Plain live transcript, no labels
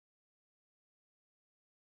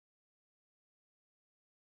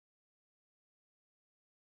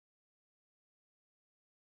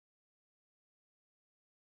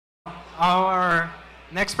Our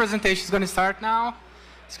next presentation is going to start now.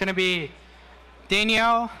 It's going to be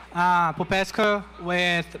Daniel Popescu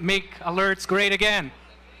with Make Alerts Great Again.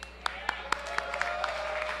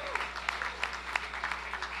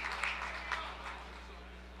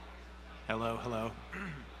 Hello, hello.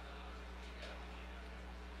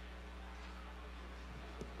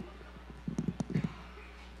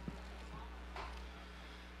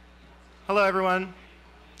 Hello, everyone.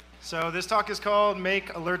 So this talk is called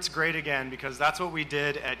Make Alerts Great Again, because that's what we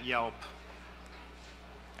did at Yelp.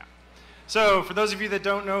 Yeah. So for those of you that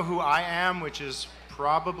don't know who I am, which is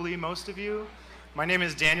probably most of you, my name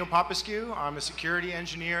is Daniel Popescu. I'm a security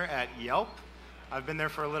engineer at Yelp. I've been there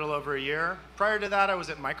for a little over a year. Prior to that, I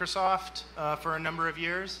was at Microsoft for a number of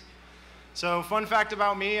years. So fun fact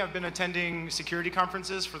about me, I've been attending security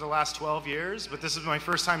conferences for the last 12 years, but this is my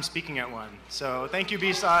first time speaking at one. So thank you,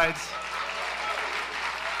 BSides.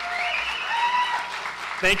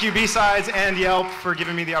 Thank you, BSides and Yelp, for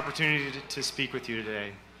giving me the opportunity to speak with you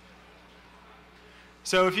today.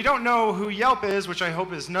 So if you don't know who Yelp is, which I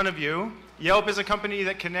hope is none of you, Yelp is a company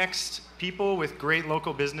that connects people with great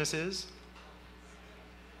local businesses.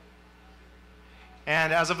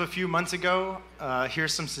 And as of a few months ago,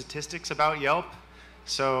 here's some statistics about Yelp.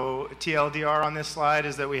 So TLDR on this slide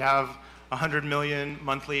is that we have 100 million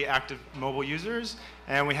monthly active mobile users,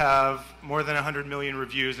 and we have more than 100 million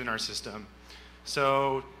reviews in our system.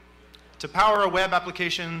 So to power a web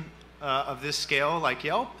application of this scale like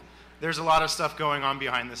Yelp, there's a lot of stuff going on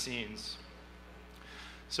behind the scenes.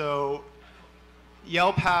 So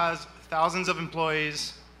Yelp has thousands of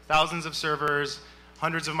employees, thousands of servers,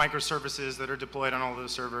 hundreds of microservices that are deployed on all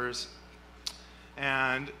those servers.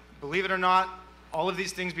 And believe it or not, all of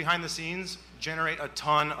these things behind the scenes generate a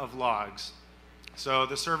ton of logs. So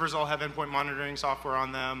the servers all have endpoint monitoring software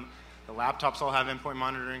on them. The laptops all have endpoint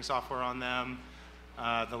monitoring software on them.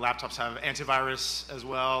 The laptops have antivirus as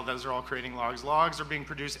well. Those are all creating logs. Logs are being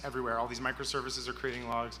produced everywhere. All these microservices are creating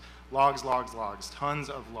logs. Logs, logs, logs. Tons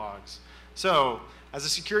of logs. So as a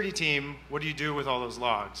security team, what do you do with all those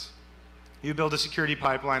logs? You build a security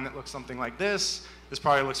pipeline that looks something like this. This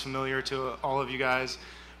probably looks familiar to all of you guys.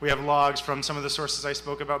 We have logs from some of the sources I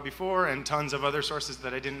spoke about before and tons of other sources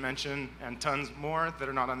that I didn't mention and tons more that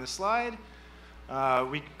are not on this slide.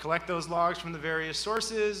 We collect those logs from the various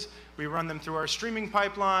sources. We run them through our streaming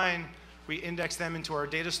pipeline. We index them into our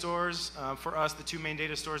data stores. For us, the two main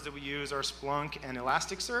data stores that we use are Splunk and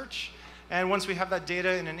Elasticsearch. And once we have that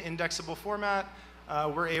data in an indexable format,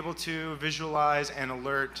 we're able to visualize and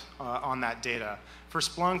alert on that data. For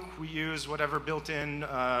Splunk, we use whatever built-in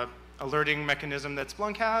alerting mechanism that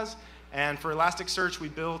Splunk has. And for Elasticsearch, we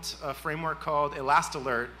built a framework called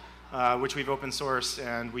ElastAlert, which we've open sourced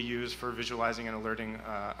and we use for visualizing and alerting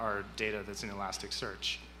our data that's in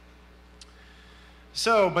Elasticsearch.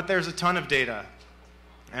 So, but there's a ton of data,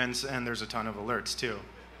 and there's a ton of alerts too.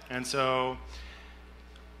 And so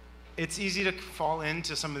it's easy to fall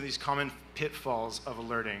into some of these common pitfalls of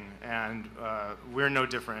alerting, and we're no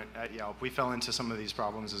different at Yelp. We fell into some of these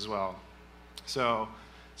problems as well. So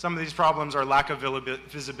some of these problems are lack of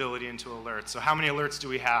visibility into alerts. So how many alerts do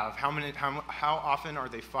we have? How often are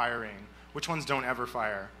they firing? Which ones don't ever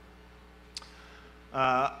fire?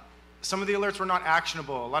 Some of the alerts were not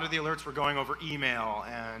actionable. A lot of the alerts were going over email,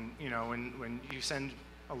 and when you send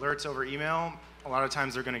alerts over email, a lot of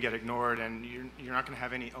times they're going to get ignored, and you're not going to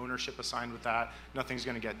have any ownership assigned with that. Nothing's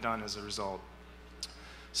going to get done as a result.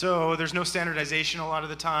 So there's no standardization a lot of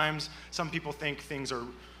the times. Some people think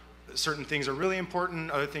certain things are really important.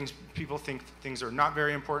 Other things, people think things are not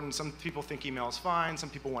very important. Some people think email is fine. Some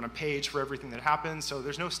people want a page for everything that happens. So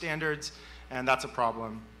there's no standards, and that's a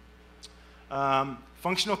problem.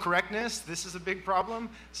 Functional correctness, this is a big problem.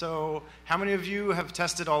 So how many of you have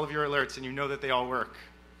tested all of your alerts and you know that they all work?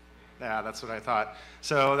 Yeah, that's what I thought.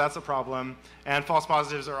 So that's a problem. And false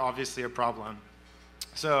positives are obviously a problem.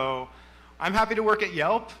 So I'm happy to work at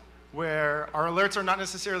Yelp, where our alerts are not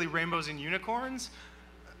necessarily rainbows and unicorns.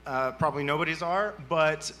 Probably nobody's are,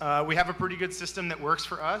 but we have a pretty good system that works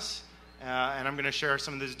for us. And I'm going to share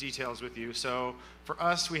some of those details with you. So for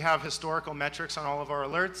us, we have historical metrics on all of our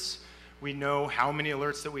alerts. We know how many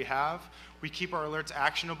alerts that we have. We keep our alerts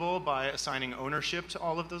actionable by assigning ownership to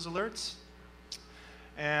all of those alerts.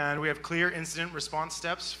 And we have clear incident response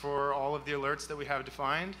steps for all of the alerts that we have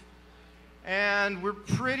defined. And we're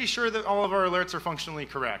pretty sure that all of our alerts are functionally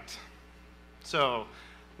correct. So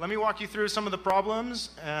let me walk you through some of the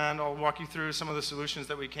problems, and I'll walk you through some of the solutions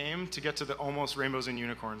that we came to get to the almost rainbows and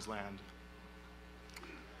unicorns land.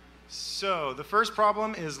 So the first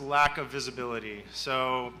problem is lack of visibility.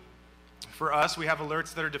 So for us, we have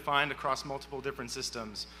alerts that are defined across multiple different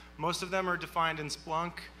systems. Most of them are defined in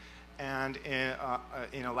Splunk, and in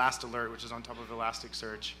ElastAlert, which is on top of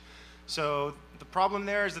Elasticsearch. So the problem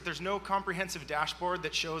there is that there's no comprehensive dashboard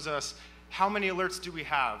that shows us how many alerts do we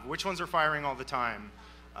have, which ones are firing all the time,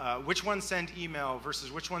 which ones send email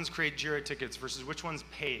versus which ones create Jira tickets versus which ones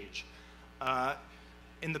page.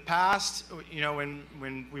 In the past,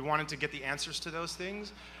 when we wanted to get the answers to those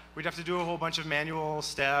things, we'd have to do a whole bunch of manual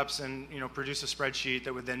steps and produce a spreadsheet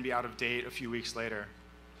that would then be out of date a few weeks later.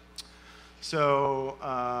 So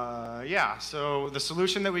so the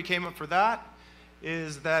solution that we came up for that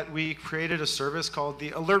is that we created a service called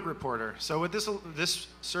the Alert Reporter. So what this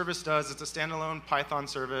service does, it's a standalone Python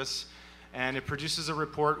service, and it produces a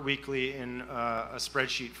report weekly in a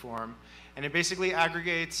spreadsheet form. And it basically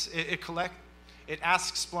aggregates, it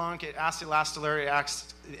asks Splunk, it asks ElastAlert, it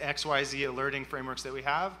asks the XYZ alerting frameworks that we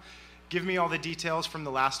have. Give me all the details from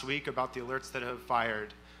the last week about the alerts that have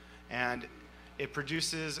fired. And it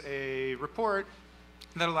produces a report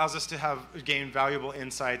that allows us to gain valuable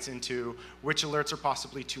insights into which alerts are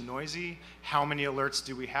possibly too noisy, how many alerts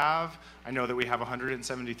do we have. I know that we have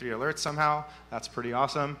 173 alerts somehow. That's pretty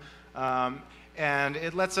awesome. And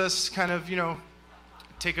it lets us kind of,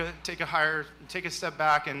 take a step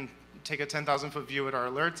back and take a 10,000-foot view at our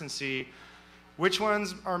alerts and see which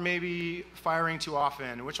ones are maybe firing too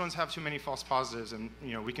often, which ones have too many false positives, and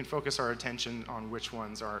we can focus our attention on which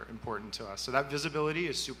ones are important to us. So that visibility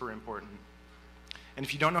is super important. And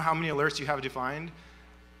if you don't know how many alerts you have defined,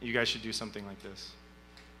 you guys should do something like this.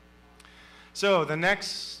 So the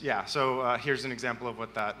next, here's an example of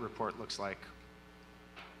what that report looks like.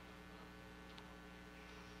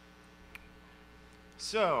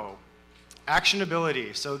 So,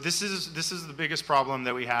 actionability. So this is the biggest problem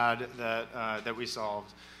that we had that we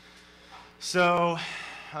solved. So,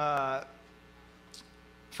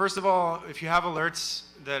 first of all, if you have alerts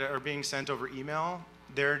that are being sent over email,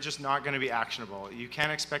 they're just not going to be actionable. You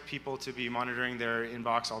can't expect people to be monitoring their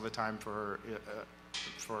inbox all the time for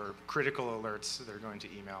critical alerts they're going to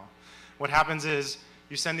email. What happens is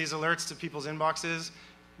you send these alerts to people's inboxes,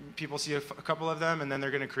 people see a couple of them, and then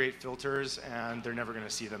they're going to create filters, and they're never going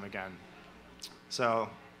to see them again. So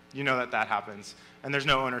you know that happens. And there's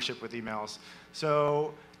no ownership with emails.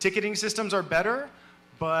 So ticketing systems are better.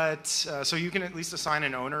 But, so you can at least assign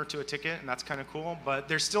an owner to a ticket, and that's kind of cool. But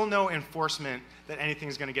there's still no enforcement that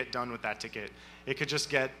anything's going to get done with that ticket. It could just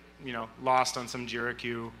get, lost on some Jira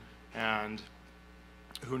queue, and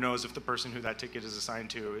who knows if the person who that ticket is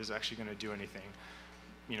assigned to is actually going to do anything.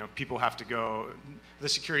 People have to go, the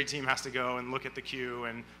security team has to go and look at the queue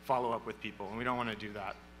and follow up with people, and we don't want to do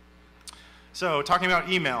that. So talking about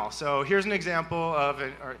email. So here's an example of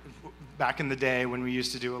back in the day when we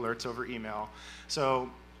used to do alerts over email. So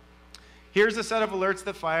here's a set of alerts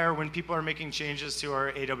that fire when people are making changes to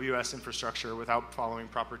our AWS infrastructure without following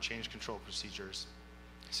proper change control procedures.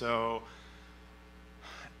 So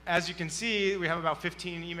as you can see, we have about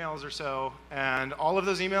 15 emails or so, and all of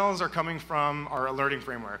those emails are coming from our alerting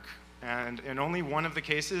framework. And in only one of the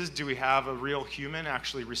cases do we have a real human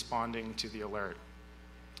actually responding to the alert.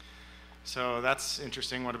 So that's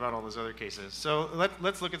interesting. What about all those other cases? So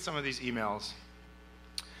let's look at some of these emails.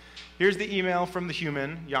 Here's the email from the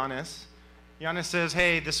human, Giannis. Giannis says,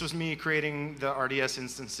 hey, this was me creating the RDS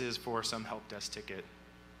instances for some help desk ticket.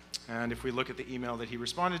 And if we look at the email that he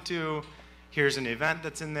responded to, here's an event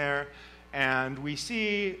that's in there. And we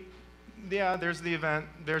see, there's the event.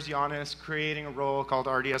 There's Giannis creating a role called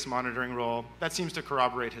RDS monitoring role. That seems to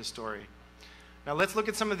corroborate his story. Now let's look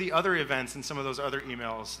at some of the other events in some of those other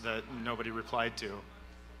emails that nobody replied to.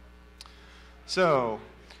 So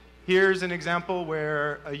here's an example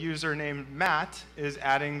where a user named Matt is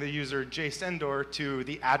adding the user jsendor to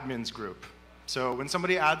the admins group. So when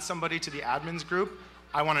somebody adds somebody to the admins group,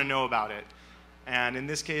 I want to know about it. And in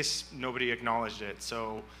this case, nobody acknowledged it.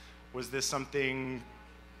 So was this something,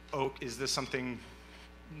 is this something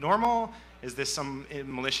normal? Is this some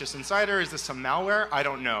malicious insider? Is this some malware? I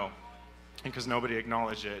don't know, because nobody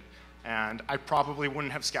acknowledged it. And I probably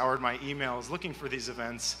wouldn't have scoured my emails looking for these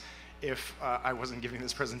events if I wasn't giving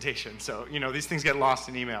this presentation. So, these things get lost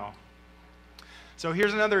in email. So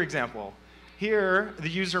here's another example. Here, the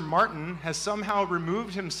user Martin has somehow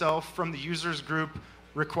removed himself from the users group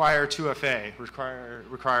require 2FA,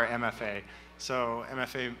 require MFA. So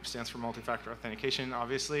MFA stands for multi-factor authentication,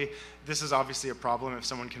 obviously. This is obviously a problem if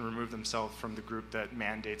someone can remove themselves from the group that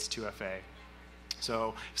mandates 2FA.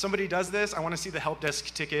 So if somebody does this, I want to see the help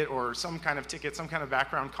desk ticket or some kind of ticket, some kind of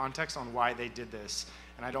background context on why they did this.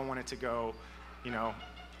 And I don't want it to go,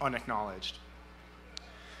 unacknowledged.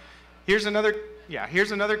 Here's another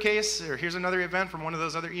case, or here's another event from one of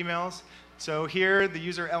those other emails. So here, the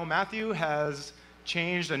user L. Matthew has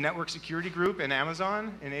changed a network security group in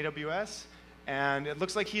Amazon, in AWS, and it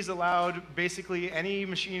looks like he's allowed basically any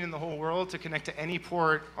machine in the whole world to connect to any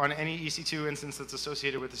port on any EC2 instance that's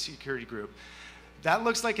associated with the security group. That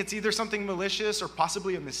looks like it's either something malicious or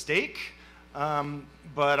possibly a mistake,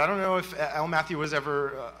 but I don't know if L. Matthew was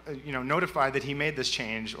ever notified that he made this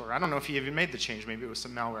change, or I don't know if he even made the change. Maybe it was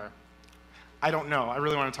some malware. I don't know. I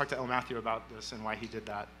really want to talk to L. Matthew about this and why he did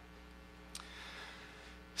that.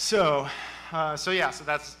 So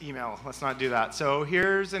that's email. Let's not do that. So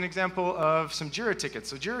here's an example of some Jira tickets.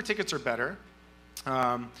 So Jira tickets are better.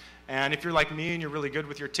 And if you're like me and you're really good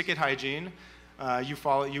with your ticket hygiene,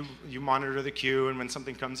 you monitor the queue, and when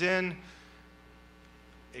something comes in,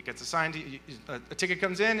 it gets assigned, a ticket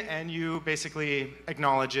comes in, and you basically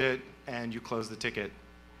acknowledge it, and you close the ticket.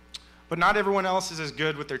 But not everyone else is as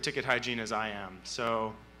good with their ticket hygiene as I am.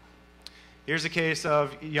 So here's a case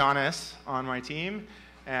of Giannis on my team.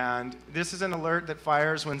 And this is an alert that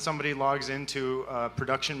fires when somebody logs into a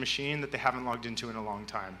production machine that they haven't logged into in a long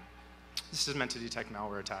time. This is meant to detect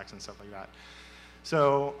malware attacks and stuff like that.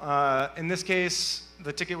 So in this case,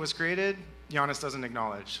 the ticket was created. Giannis doesn't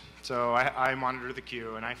acknowledge. So I monitor the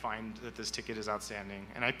queue, and I find that this ticket is outstanding.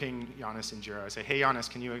 And I ping Giannis in Jira. I say, hey, Giannis,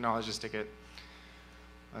 can you acknowledge this ticket?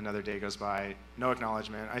 Another day goes by, no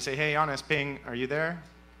acknowledgement. I say, hey, Giannis, ping, are you there?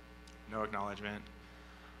 No acknowledgement.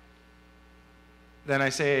 Then I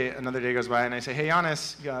say, another day goes by, and I say, hey,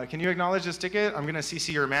 Giannis, can you acknowledge this ticket? I'm going to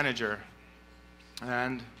CC your manager.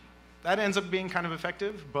 And that ends up being kind of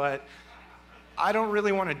effective, but I don't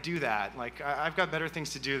really want to do that. Like, I've got better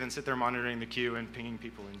things to do than sit there monitoring the queue and pinging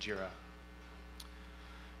people in Jira.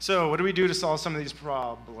 So what do we do to solve some of these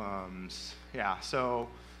problems? Yeah, so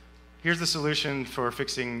here's the solution for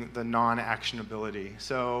fixing the non-actionability.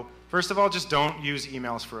 So first of all, just don't use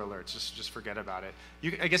emails for alerts. Just forget about it.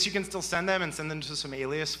 I guess you can still send them and send them to some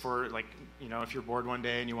alias for, like, if you're bored one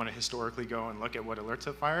day and you want to historically go and look at what alerts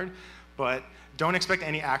have fired. But don't expect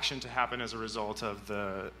any action to happen as a result of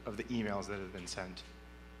the emails that have been sent.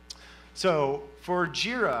 So for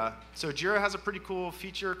Jira, Jira has a pretty cool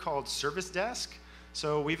feature called Service Desk.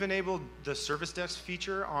 So we've enabled the Service Desk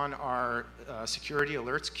feature on our security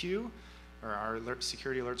alerts queue, or our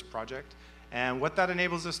security alerts project. And what that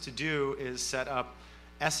enables us to do is set up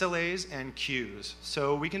SLAs and queues.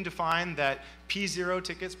 So we can define that P0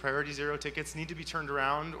 tickets, priority 0 tickets, need to be turned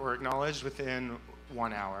around or acknowledged within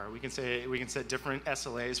 1 hour. We can set different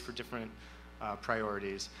SLAs for different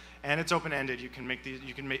priorities, and it's open-ended. You can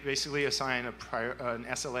basically assign an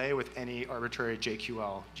SLA with any arbitrary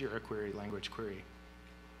JQL, Jira query language query.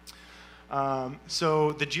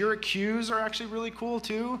 So the Jira queues are actually really cool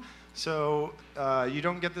too. So you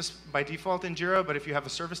don't get this by default in Jira, but if you have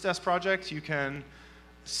a service desk project, you can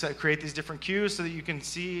create these different queues so that you can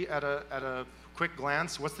see at a quick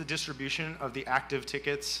glance what's the distribution of the active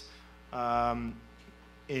tickets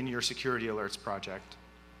in your security alerts project.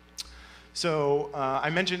 So I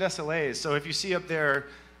mentioned SLAs. So if you see up there,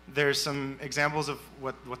 there's some examples of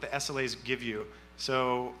what the SLAs give you.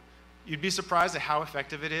 So you'd be surprised at how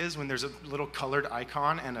effective it is when there's a little colored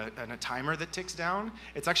icon and a timer that ticks down.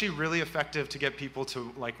 It's actually really effective to get people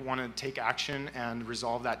to want to take action and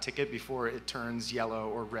resolve that ticket before it turns yellow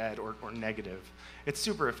or red or negative. It's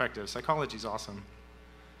super effective. Psychology's awesome.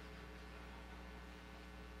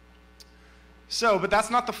 So, but that's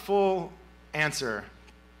not the full answer.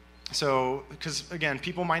 So, because again,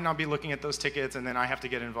 people might not be looking at those tickets, and then I have to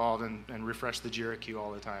get involved and refresh the Jira queue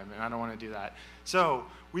all the time, and I don't want to do that. So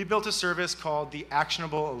we built a service called the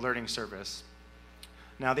Actionable Alerting Service.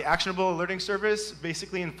 Now, the Actionable Alerting Service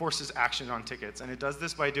basically enforces action on tickets, and it does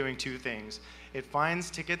this by doing two things. It finds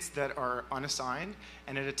tickets that are unassigned,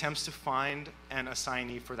 and it attempts to find an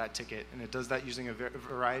assignee for that ticket, and it does that using a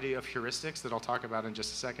variety of heuristics that I'll talk about in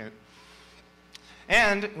just a second.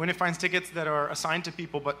 And when it finds tickets that are assigned to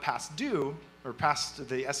people but past due, or past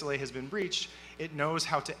the SLA has been breached, it knows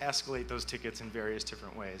how to escalate those tickets in various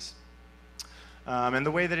different ways. And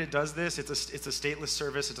the way that it does this, it's a stateless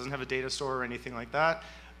service. It doesn't have a data store or anything like that.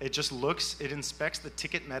 It just it inspects the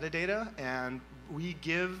ticket metadata, and we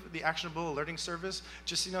give the Actionable Alerting Service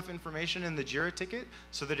just enough information in the Jira ticket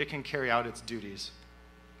so that it can carry out its duties.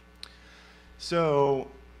 So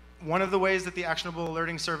one of the ways that the Actionable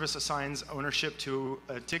Alerting Service assigns ownership to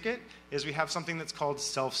a ticket is we have something that's called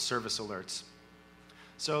self-service alerts.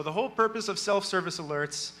 So the whole purpose of self-service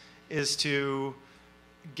alerts is to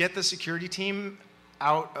get the security team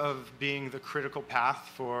out of being the critical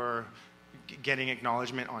path for getting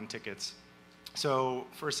acknowledgement on tickets. So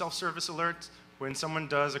for a self-service alert, when someone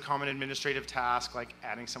does a common administrative task, like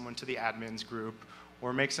adding someone to the admins group,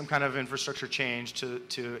 or make some kind of infrastructure change to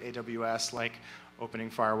AWS, like opening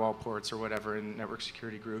firewall ports or whatever in network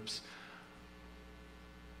security groups.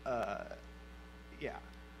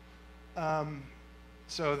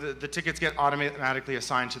 So the tickets get automatically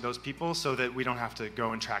assigned to those people so that we don't have to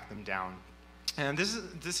go and track them down. And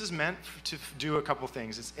this is meant to do a couple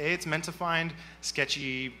things. It's meant to find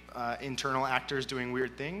sketchy internal actors doing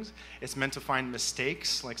weird things. It's meant to find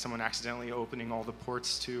mistakes, like someone accidentally opening all the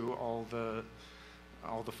ports to all the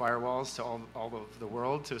firewalls to all of the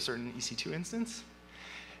world to a certain EC2 instance.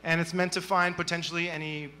 And it's meant to find potentially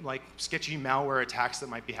any like sketchy malware attacks that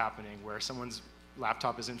might be happening, where someone's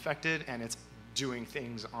laptop is infected and it's doing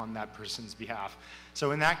things on that person's behalf.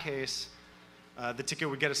 So in that case, the ticket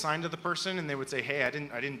would get assigned to the person, and they would say, "Hey, I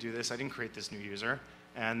didn't do this. I didn't create this new user."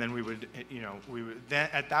 And then then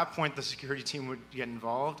at that point, the security team would get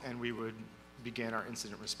involved, and we would begin our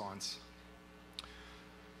incident response.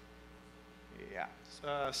 Yeah.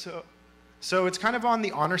 So it's kind of on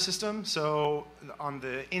the honor system. So on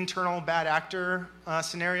the internal bad actor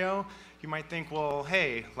scenario, you might think, well,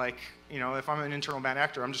 hey, like, if I'm an internal bad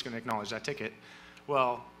actor, I'm just going to acknowledge that ticket.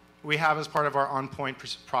 Well, we have as part of our on-point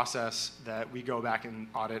process that we go back and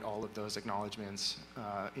audit all of those acknowledgments,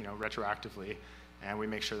 retroactively, and we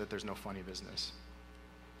make sure that there's no funny business.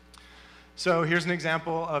 So here's an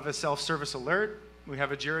example of a self-service alert. We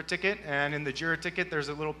have a Jira ticket, and in the Jira ticket, there's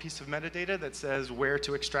a little piece of metadata that says where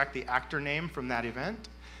to extract the actor name from that event.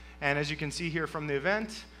 And as you can see here from the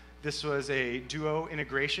event, this was a Duo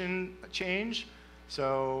integration change.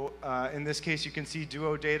 So in this case, you can see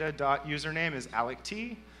duodata.username is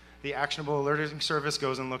AlecT. The actionable alerting service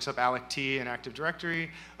goes and looks up AlecT in Active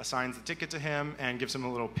Directory, assigns the ticket to him, and gives him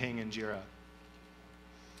a little ping in Jira.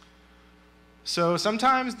 So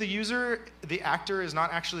sometimes the actor is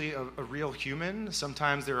not actually a real human.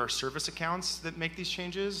 Sometimes there are service accounts that make these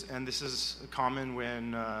changes, and this is common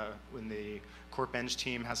when the core bench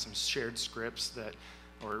team has some shared scripts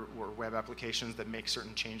or web applications that make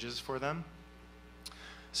certain changes for them.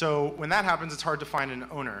 So when that happens, it's hard to find an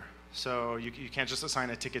owner. So you can't just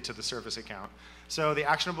assign a ticket to the service account. So the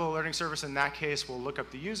actionable alerting service in that case will look up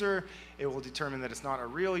the user. It will determine that it's not a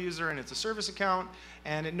real user and it's a service account.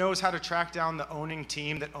 And it knows how to track down the owning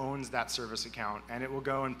team that owns that service account. And it will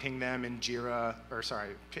go and ping them in Jira,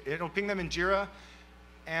 it'll ping them in Jira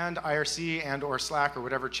and IRC and or Slack or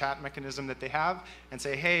whatever chat mechanism that they have and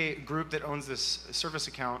say, hey, group that owns this service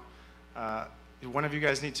account, one of you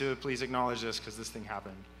guys need to please acknowledge this because this thing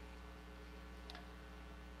happened.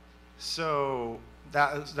 So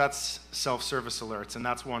that's self-service alerts, and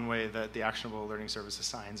that's one way that the actionable alerting service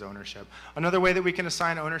assigns ownership. Another way that we can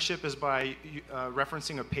assign ownership is by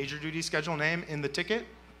referencing a PagerDuty schedule name in the ticket.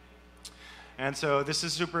 And so this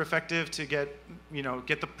is super effective to get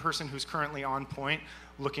the person who's currently on point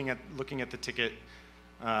looking at the ticket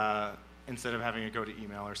instead of having it go to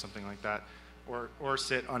email or something like that, or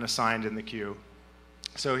sit unassigned in the queue.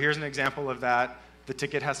 So here's an example of that. The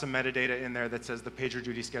ticket has some metadata in there that says the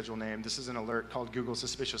PagerDuty schedule name. This is an alert called Google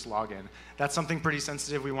Suspicious Login. That's something pretty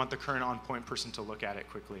sensitive. We want the current on-point person to look at it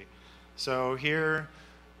quickly. So here,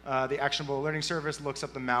 the actionable alerting service looks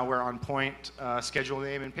up the malware on-point schedule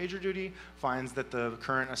name in PagerDuty, finds that the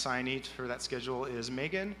current assignee for that schedule is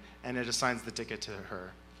Megan, and it assigns the ticket to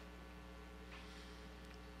her.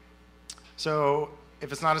 So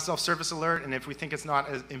if it's not a self-service alert, and if we think it's not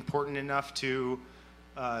as important enough to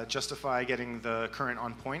justify getting the current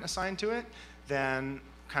on point assigned to it, then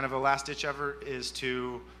kind of a last-ditch effort is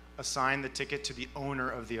to assign the ticket to the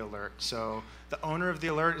owner of the alert. So the owner of the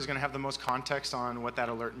alert is going to have the most context on what that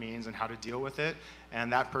alert means and how to deal with it,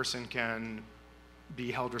 and that person can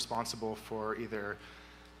be held responsible for either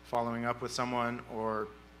following up with someone or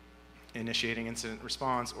initiating incident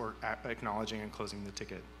response or acknowledging and closing the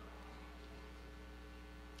ticket.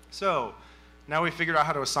 So now we figured out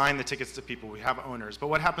how to assign the tickets to people. We have owners. But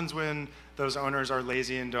what happens when those owners are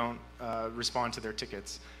lazy and don't respond to their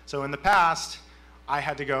tickets? So in the past, I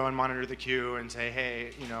had to go and monitor the queue and say,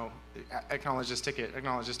 hey, acknowledge this ticket, I'm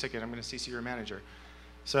going to CC your manager.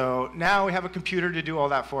 So now we have a computer to do all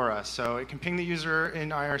that for us. So it can ping the user in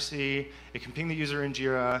IRC, it can ping the user in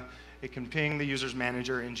Jira, it can ping the user's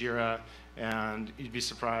manager in Jira, and you'd be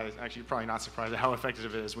surprised, actually you're probably not surprised at how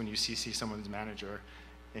effective it is when you CC someone's manager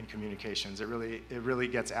in communications. It really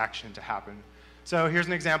gets action to happen. So here's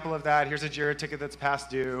an example of that. Here's a Jira ticket that's past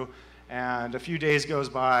due, and a few days goes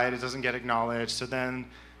by, it doesn't get acknowledged. So then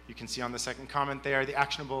you can see on the second comment there, the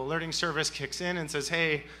actionable alerting service kicks in and says,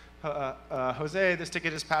 hey, Jose, this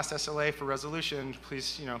ticket is past SLA for resolution.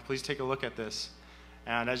 Please take a look at this.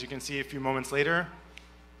 And as you can see, a few moments later,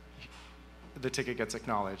 the ticket gets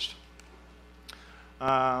acknowledged.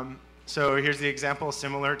 So here's the example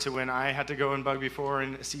similar to when I had to go and bug before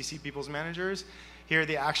and CC people's managers. Here,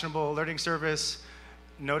 the actionable alerting service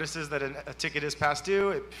notices that a ticket is past due.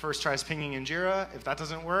 It first tries pinging in Jira. If that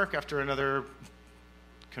doesn't work, after another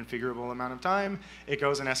configurable amount of time, it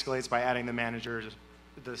goes and escalates by adding the manager,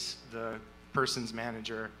 the person's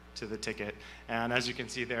manager to the ticket. And as you can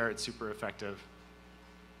see there, it's super effective.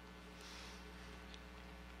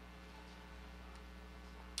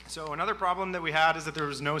 So another problem that we had is that there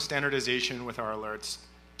was no standardization with our alerts.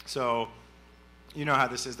 So you know how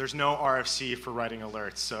this is. There's no RFC for writing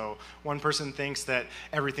alerts. So one person thinks that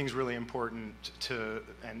everything's really important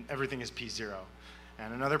and everything is P0.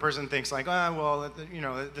 And another person thinks like, oh, well, you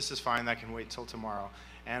know, this is fine. That can wait till tomorrow.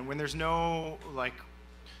 And when there's no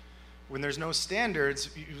standards,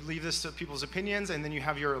 you leave this to people's opinions, and then you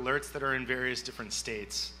have your alerts that are in various different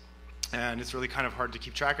states. And it's really kind of hard to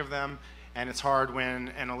keep track of them. And it's hard when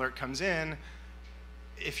an alert comes in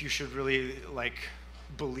if you should really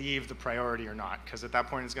believe the priority or not, because at that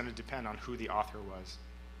point it's going to depend on who the author was.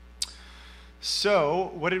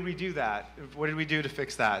 So what did we do to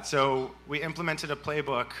fix that? So we implemented a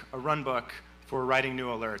playbook, a run book for writing new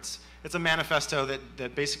alerts. It's a manifesto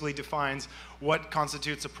that basically defines what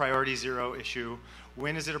constitutes a priority 0 issue,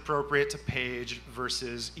 when is it appropriate to page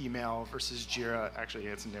versus email versus Jira. Actually,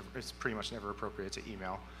 it's pretty much never appropriate to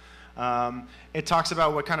email. It talks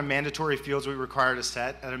about what kind of mandatory fields we require to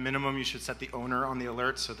set. At a minimum, you should set the owner on the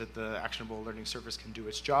alert so that the actionable alerting service can do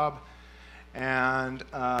its job. And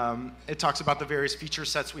it talks about the various feature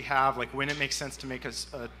sets we have, like when it makes sense to make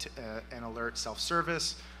an alert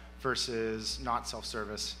self-service versus not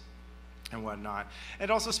self-service and whatnot. It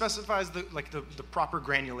also specifies the proper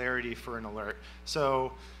granularity for an alert.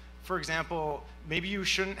 So, for example, maybe you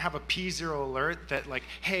shouldn't have a P0 alert that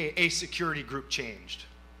hey, a security group changed.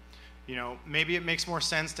 You know, maybe it makes more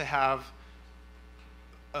sense to have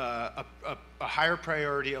a higher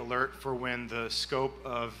priority alert for when the scope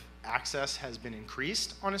of access has been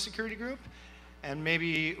increased on a security group, and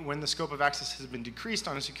maybe when the scope of access has been decreased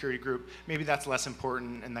on a security group, maybe that's less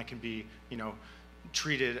important, and that can be, you know,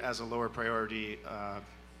 treated as a lower priority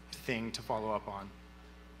thing to follow up on.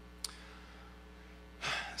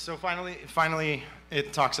 So finally,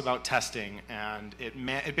 it talks about testing, and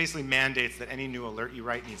it basically mandates that any new alert you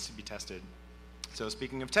write needs to be tested. So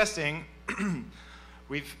speaking of testing,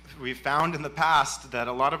 we've found in the past that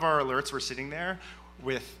a lot of our alerts were sitting there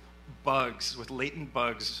with bugs, with latent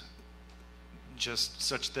bugs, just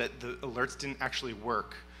such that the alerts didn't actually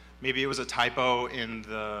work. Maybe it was a typo in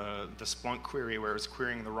the Splunk query where it was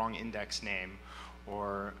querying the wrong index name.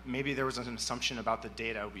 Or maybe there was an assumption about the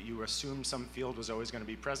data. You assumed some field was always going to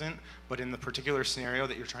be present, but in the particular scenario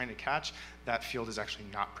that you're trying to catch, that field is actually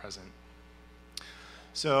not present.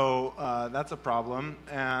 So that's a problem.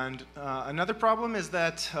 And another problem is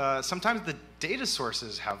that sometimes the data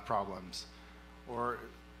sources have problems, or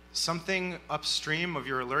something upstream of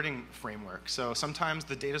your alerting framework. So sometimes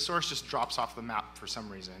the data source just drops off the map for some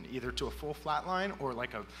reason, either to a full flat line or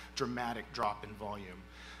like a dramatic drop in volume.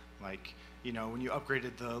 Like, you know, when you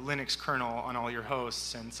upgraded the Linux kernel on all your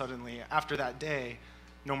hosts, and suddenly after that day,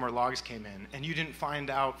 no more logs came in, and you didn't find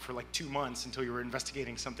out for like 2 months until you were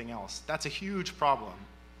investigating something else. That's a huge problem.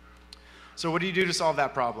 So what do you do to solve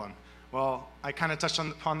that problem? Well, I kind of touched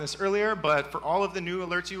upon this earlier, but for all of the new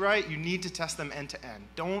alerts you write, you need to test them end to end.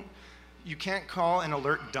 You can't call an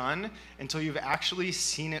alert done until you've actually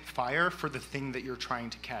seen it fire for the thing that you're trying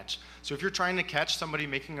to catch. So if you're trying to catch somebody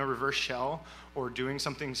making a reverse shell or doing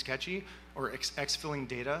something sketchy or exfilling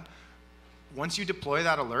data, once you deploy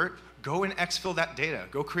that alert, go and exfil that data.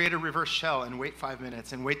 Go create a reverse shell and wait 5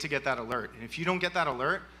 minutes and wait to get that alert. And if you don't get that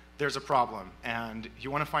alert, there's a problem. And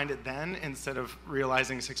you want to find it then instead of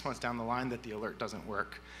realizing 6 months down the line that the alert doesn't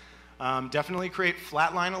work. Definitely create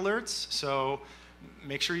flatline alerts. So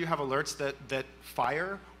make sure you have alerts that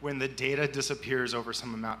fire when the data disappears over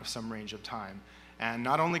some range of time. And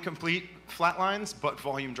not only complete flatlines, but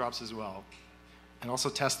volume drops as well. And also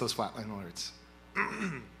test those flatline alerts.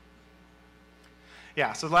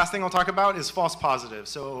 Yeah, so the last thing I'll talk about is false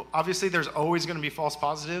positives. So obviously there's always going to be false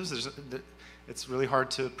positives. It's really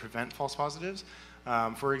hard to prevent false positives.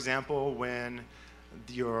 For example, when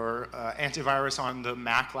your antivirus on the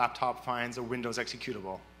Mac laptop finds a Windows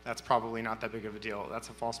executable, that's probably not that big of a deal. That's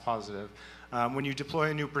a false positive. When you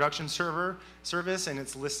deploy a new production service and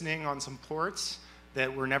it's listening on some ports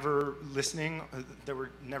that were never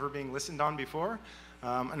being listened on before,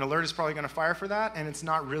 an alert is probably going to fire for that, and it's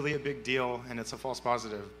not really a big deal, and it's a false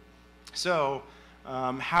positive. So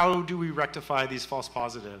how do we rectify these false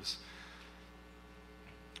positives?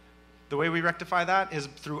 The way we rectify that is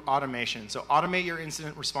through automation. So automate your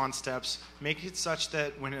incident response steps. Make it such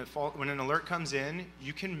that when an alert comes in,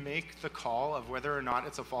 you can make the call of whether or not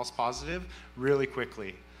it's a false positive really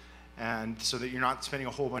quickly. And so that you're not spending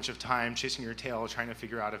a whole bunch of time chasing your tail trying to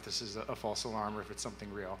figure out if this is a false alarm or if it's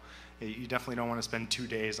something real. You definitely don't want to spend 2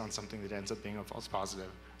 days on something that ends up being a false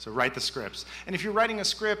positive. So write the scripts. And if you're writing a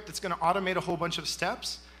script that's going to automate a whole bunch of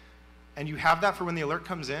steps, and you have that for when the alert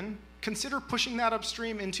comes in, consider pushing that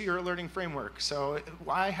upstream into your alerting framework. So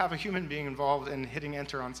why have a human being involved in hitting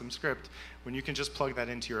enter on some script when you can just plug that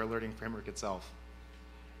into your alerting framework itself?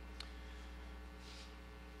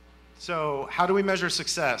 So how do we measure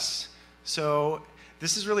success? So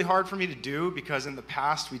this is really hard for me to do because in the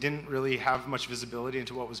past we didn't really have much visibility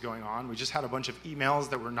into what was going on. We just had a bunch of emails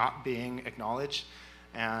that were not being acknowledged,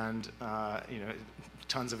 and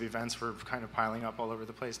tons of events were kind of piling up all over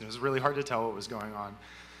the place, and it was really hard to tell what was going on.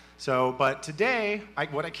 So, but today,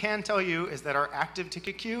 what I can tell you is that our active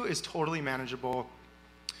ticket queue is totally manageable,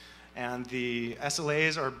 and the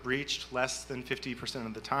SLAs are breached less than 50%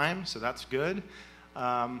 of the time, so that's good.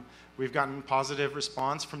 We've gotten positive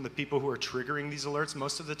response from the people who are triggering these alerts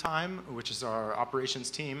most of the time, which is our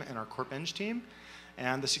operations team and our corp eng team.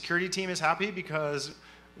 And the security team is happy because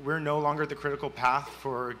we're no longer the critical path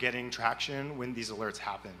for getting traction when these alerts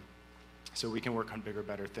happen. So we can work on bigger,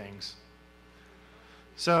 better things.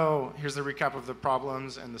 So here's the recap of the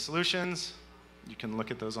problems and the solutions. You can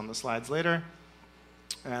look at those on the slides later.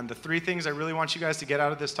 And the 3 things I really want you guys to get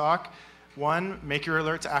out of this talk: 1, make your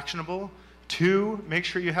alerts actionable. 2, make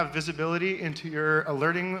sure you have visibility into your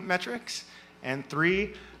alerting metrics. And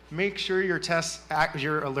 3, make sure your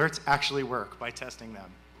alerts actually work by testing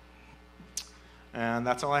them. And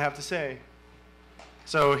that's all I have to say.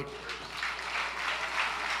 So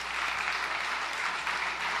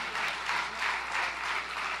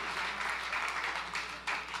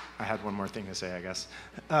I had one more thing to say, I guess.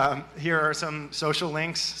 Here are some social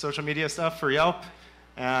links, social media stuff for Yelp,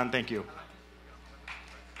 and thank you.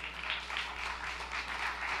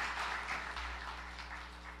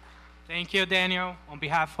 Thank you, Daniel, on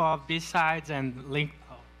behalf of BSides and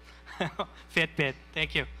Fitbit.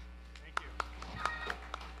 Thank you.